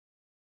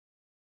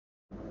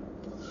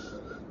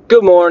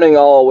Good morning,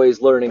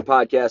 always learning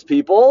podcast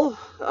people.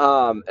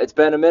 It's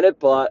been a minute,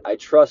 but I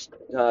trust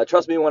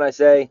me when I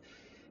say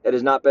it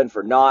has not been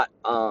for naught.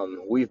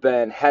 We've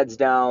been heads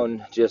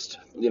down, just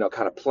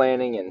kind of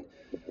planning and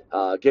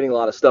getting a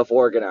lot of stuff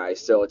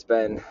organized. So it's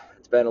been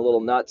a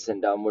little nuts,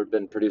 and we've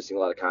been producing a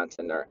lot of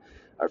content in our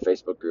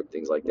Facebook group,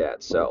 things like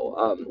that.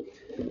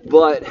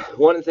 But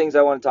one of the things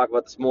I want to talk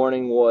about this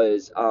morning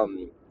was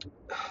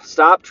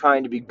stop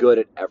trying to be good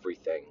at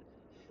everything.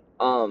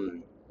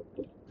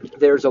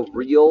 There's a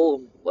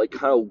real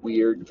kind of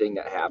weird thing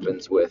that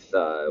happens with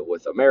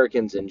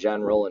Americans in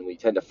general, and we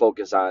tend to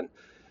focus on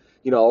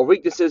our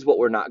weaknesses, what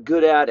we're not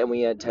good at, and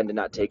we tend to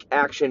not take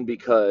action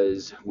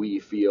because we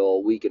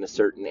feel weak in a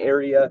certain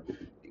area.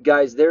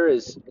 Guys, there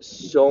is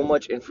so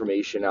much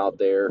information out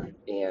there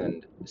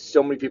and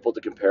so many people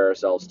to compare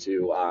ourselves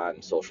to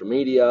on social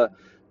media,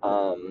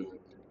 on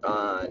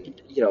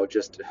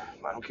just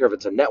I don't care if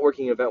it's a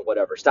networking event,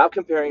 whatever. Stop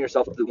comparing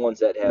yourself to the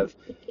ones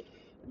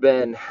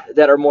been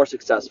that are more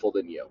successful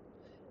than you.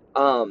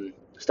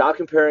 Stop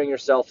comparing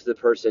yourself to the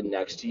person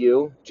next to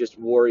you. Just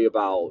worry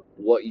about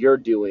what you're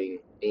doing,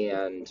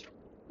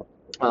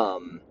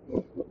 um,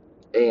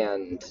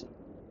 and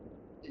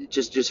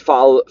just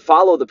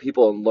follow the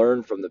people and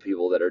learn from the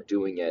people that are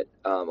doing it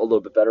a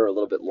little bit better, a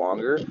little bit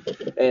longer.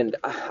 And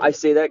I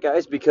say that,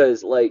 guys,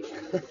 because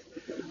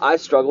I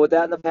struggled with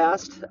that in the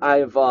past.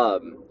 I've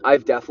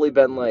definitely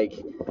been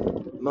like,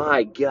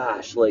 my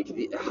gosh,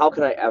 how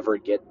can I ever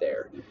get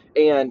there?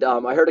 And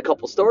I heard a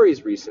couple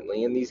stories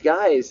recently, and these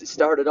guys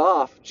started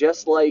off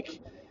just like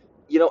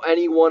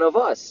any one of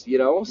us,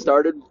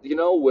 started,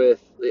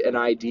 with an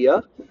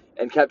idea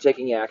and kept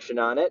taking action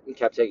on it and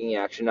kept taking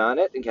action on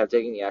it and kept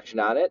taking action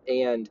on it.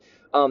 And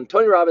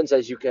Tony Robbins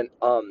says you can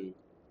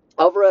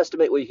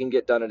overestimate what you can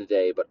get done in a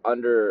day, but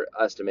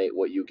underestimate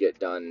what you get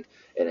done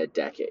in a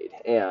decade.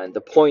 And the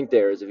point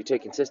there is if you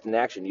take consistent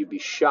action, you'd be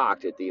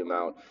shocked at the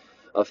amount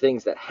of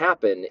things that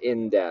happen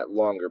in that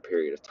longer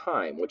period of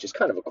time, which is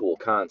kind of a cool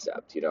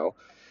concept.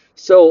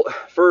 So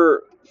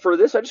for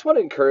this, I just want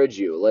to encourage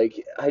you.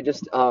 I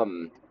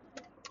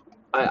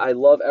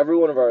love every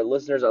one of our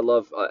listeners. I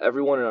love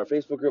everyone in our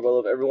Facebook group. I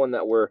love everyone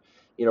that we're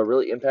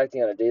really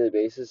impacting on a daily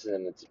basis,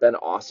 and it's been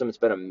awesome. It's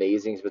been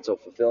amazing. It's been so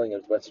fulfilling.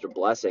 It's been such a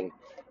blessing.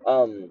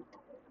 Um,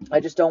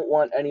 I just don't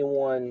want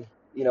anyone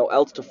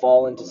else to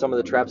fall into some of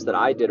the traps that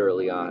I did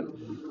early on,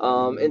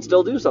 and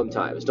still do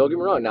sometimes. Don't get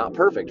me wrong, not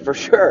perfect for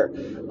sure,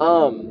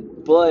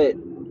 but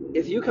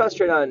if you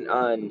concentrate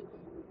on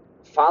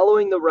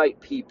following the right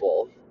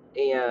people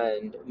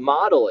and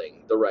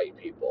modeling the right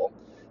people,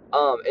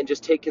 and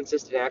just take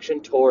consistent action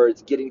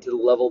towards getting to the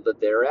level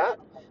that they're at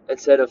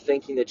instead of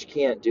thinking that you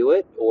can't do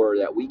it or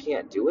that we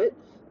can't do it.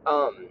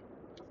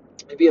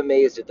 I'd be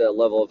amazed at the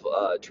level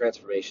of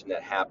transformation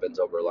that happens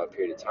over a long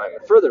period of time.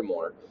 And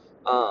furthermore,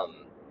 um,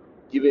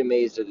 you'd be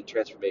amazed at the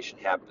transformation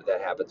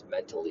that happens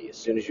mentally as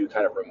soon as you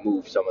kind of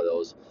remove some of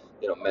those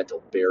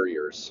mental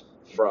barriers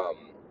from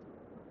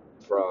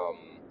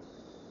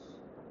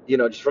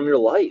just from your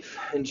life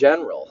in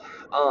general.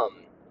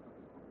 Um,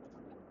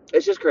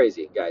 it's just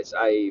crazy, guys.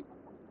 I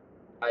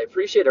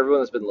appreciate everyone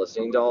that's been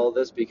listening to all of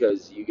this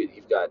because you've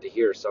got to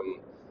hear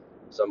some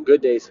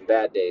good days, some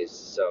bad days,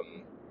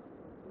 some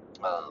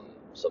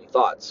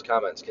thoughts,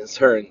 comments,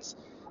 concerns,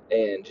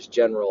 and just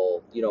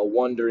general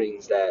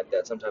wonderings that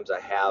sometimes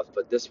I have.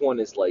 But this one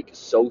is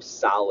so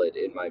solid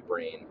in my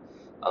brain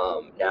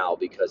now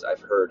because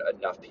I've heard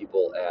enough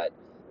people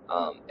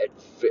I'm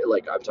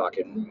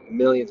talking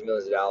millions and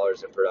millions of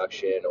dollars in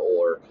production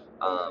or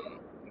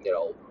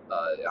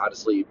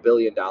honestly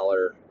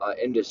billion-dollar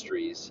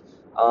industries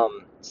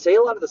say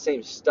a lot of the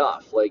same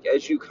stuff. Like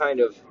as you kind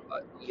of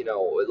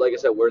like I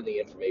said, we're in the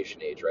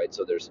information age, right?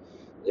 So there's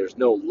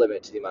no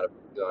limit to the amount of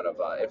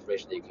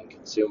information that you can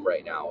consume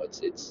right now.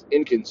 It's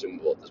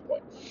inconsumable at this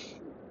point.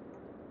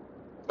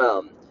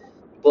 Um,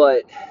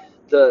 but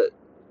the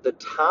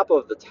top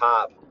of the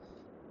top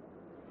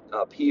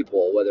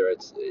people, whether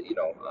it's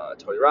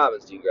Tony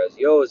Robbins, Dean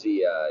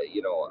Graziosi,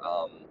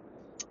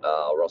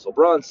 Russell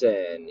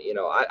Brunson,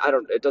 I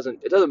don't. It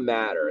doesn't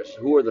matter. It's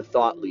who are the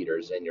thought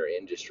leaders in your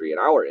industry, in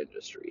our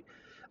industry.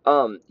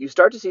 You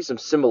start to see some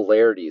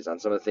similarities on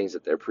some of the things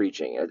that they're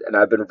preaching, and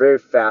I've been very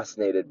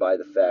fascinated by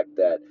the fact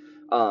that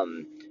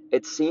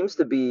it seems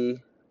to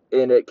be,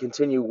 and it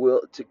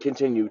will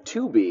continue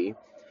to be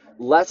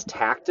less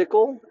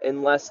tactical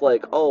and less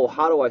like, oh,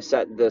 how do I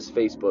set this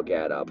Facebook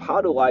ad up? How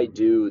do I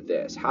do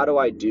this? How do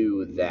I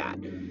do that?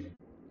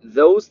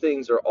 Those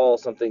things are all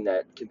something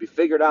that can be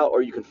figured out,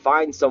 or you can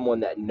find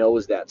someone that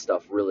knows that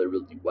stuff really,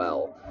 really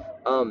well.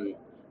 Um,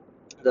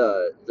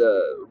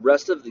 the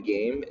rest of the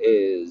game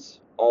is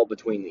all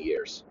between the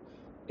ears.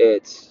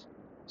 It's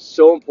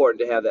so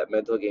important to have that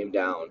mental game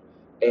down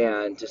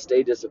and to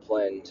stay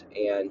disciplined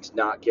and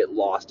not get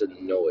lost in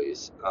the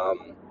noise.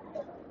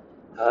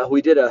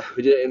 We did an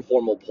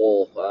informal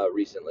poll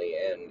recently,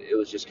 and it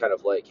was just kind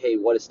of like, hey,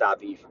 what is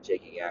stopping you from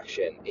taking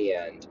action?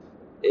 And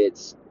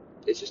it's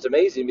it's just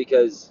amazing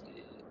because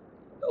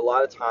a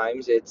lot of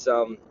times it's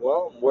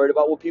well, I'm worried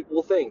about what people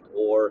will think,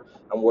 or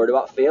I'm worried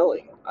about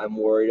failing. I'm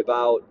worried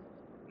about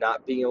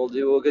not being able to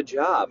do a good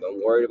job.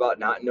 I'm worried about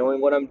not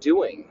knowing what I'm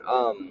doing.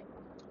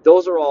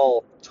 Those are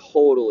all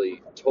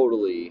totally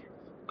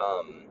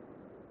um,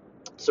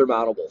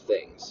 surmountable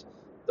things.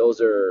 Those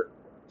are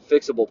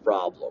fixable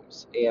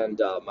problems.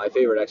 And my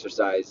favorite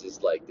exercise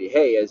is like the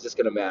hey, is this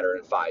going to matter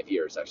in 5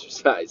 years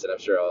exercise? And I'm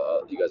sure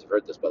you guys have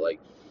heard this, but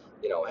like,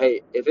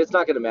 hey, if it's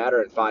not going to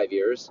matter in 5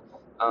 years,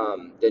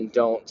 then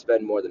don't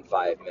spend more than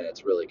 5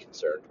 minutes really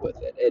concerned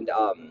with it. And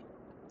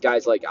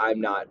guys, like,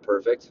 I'm not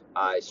perfect.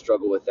 I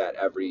struggle with that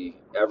every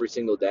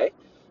single day.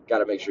 Got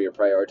to make sure you're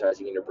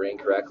prioritizing in your brain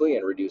correctly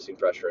and reducing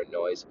pressure and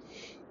noise.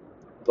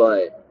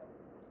 But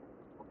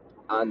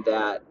on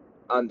that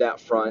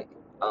front,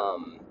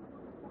 um,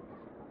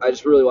 I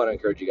just really want to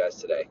encourage you guys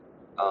today.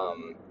 I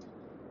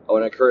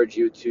want to encourage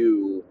you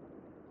to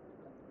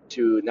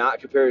not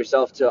compare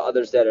yourself to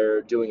others that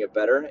are doing it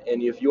better.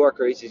 And if you are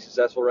crazy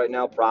successful right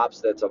now,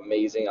 props. That's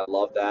amazing. I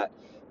love that.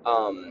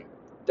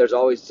 There's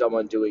always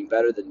someone doing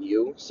better than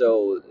you.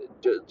 So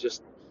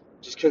just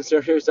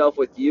concern yourself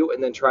with you,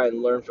 and then try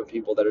and learn from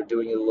people that are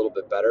doing it a little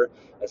bit better,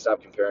 and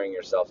stop comparing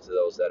yourself to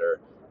those that are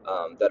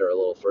a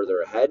little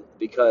further ahead.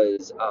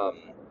 Because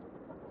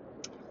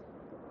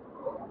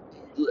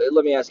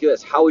let me ask you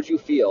this: how would you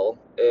feel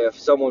if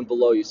someone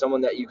below you,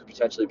 someone that you could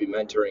potentially be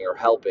mentoring or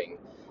helping,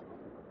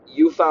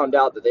 you found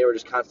out that they were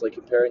just constantly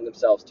comparing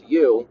themselves to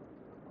you,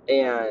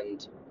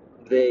 and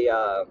they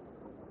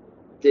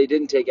they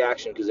didn't take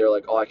action because they're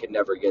like, oh, I could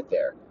never get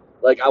there.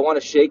 Like, I want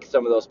to shake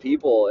some of those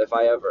people if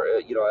I ever,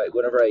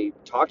 whenever I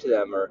talk to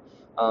them, or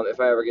if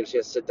I ever get a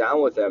chance to sit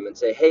down with them and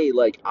say, hey,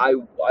 like, I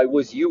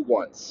was you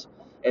once,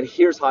 and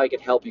here's how I can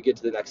help you get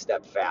to the next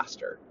step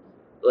faster.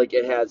 Like,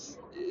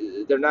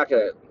 they're not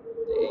gonna.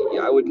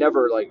 I would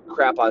never like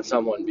crap on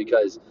someone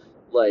because,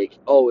 like,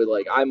 oh,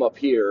 like, I'm up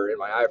here in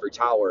my ivory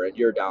tower and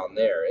you're down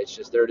there. It's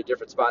just they're at a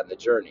different spot in the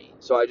journey.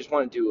 So I just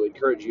wanted to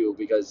encourage you,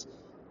 because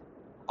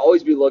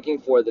always be looking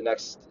for the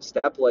next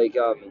step. Like,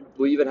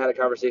 we even had a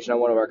conversation on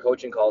one of our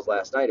coaching calls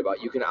last night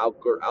about you can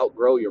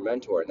outgrow your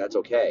mentor, and that's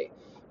okay.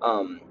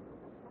 Um,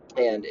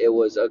 and it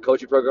was a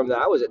coaching program that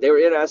I was at. They were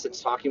in essence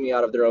talking me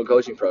out of their own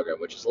coaching program,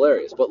 which is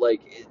hilarious. But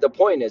like, the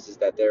point is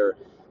that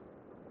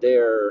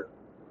they're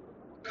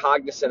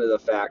cognizant of the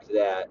fact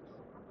that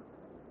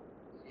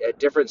at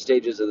different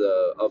stages of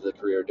the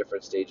career,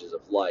 different stages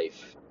of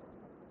life,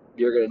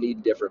 you're going to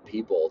need different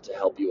people to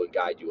help you and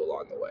guide you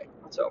along the way.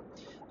 So,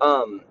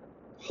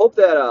 hope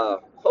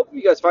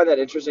you guys find that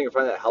interesting or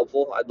find that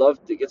helpful. I'd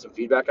love to get some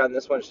feedback on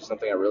this one. It's just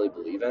something I really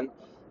believe in.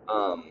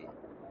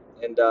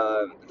 And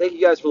thank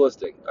you guys for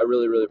listening. I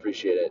really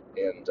appreciate it.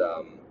 And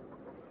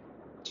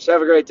just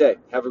have a great day.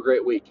 Have a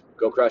great week.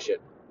 Go crush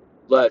it.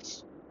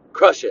 Let's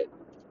crush it.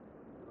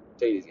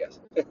 Take it easy, guys.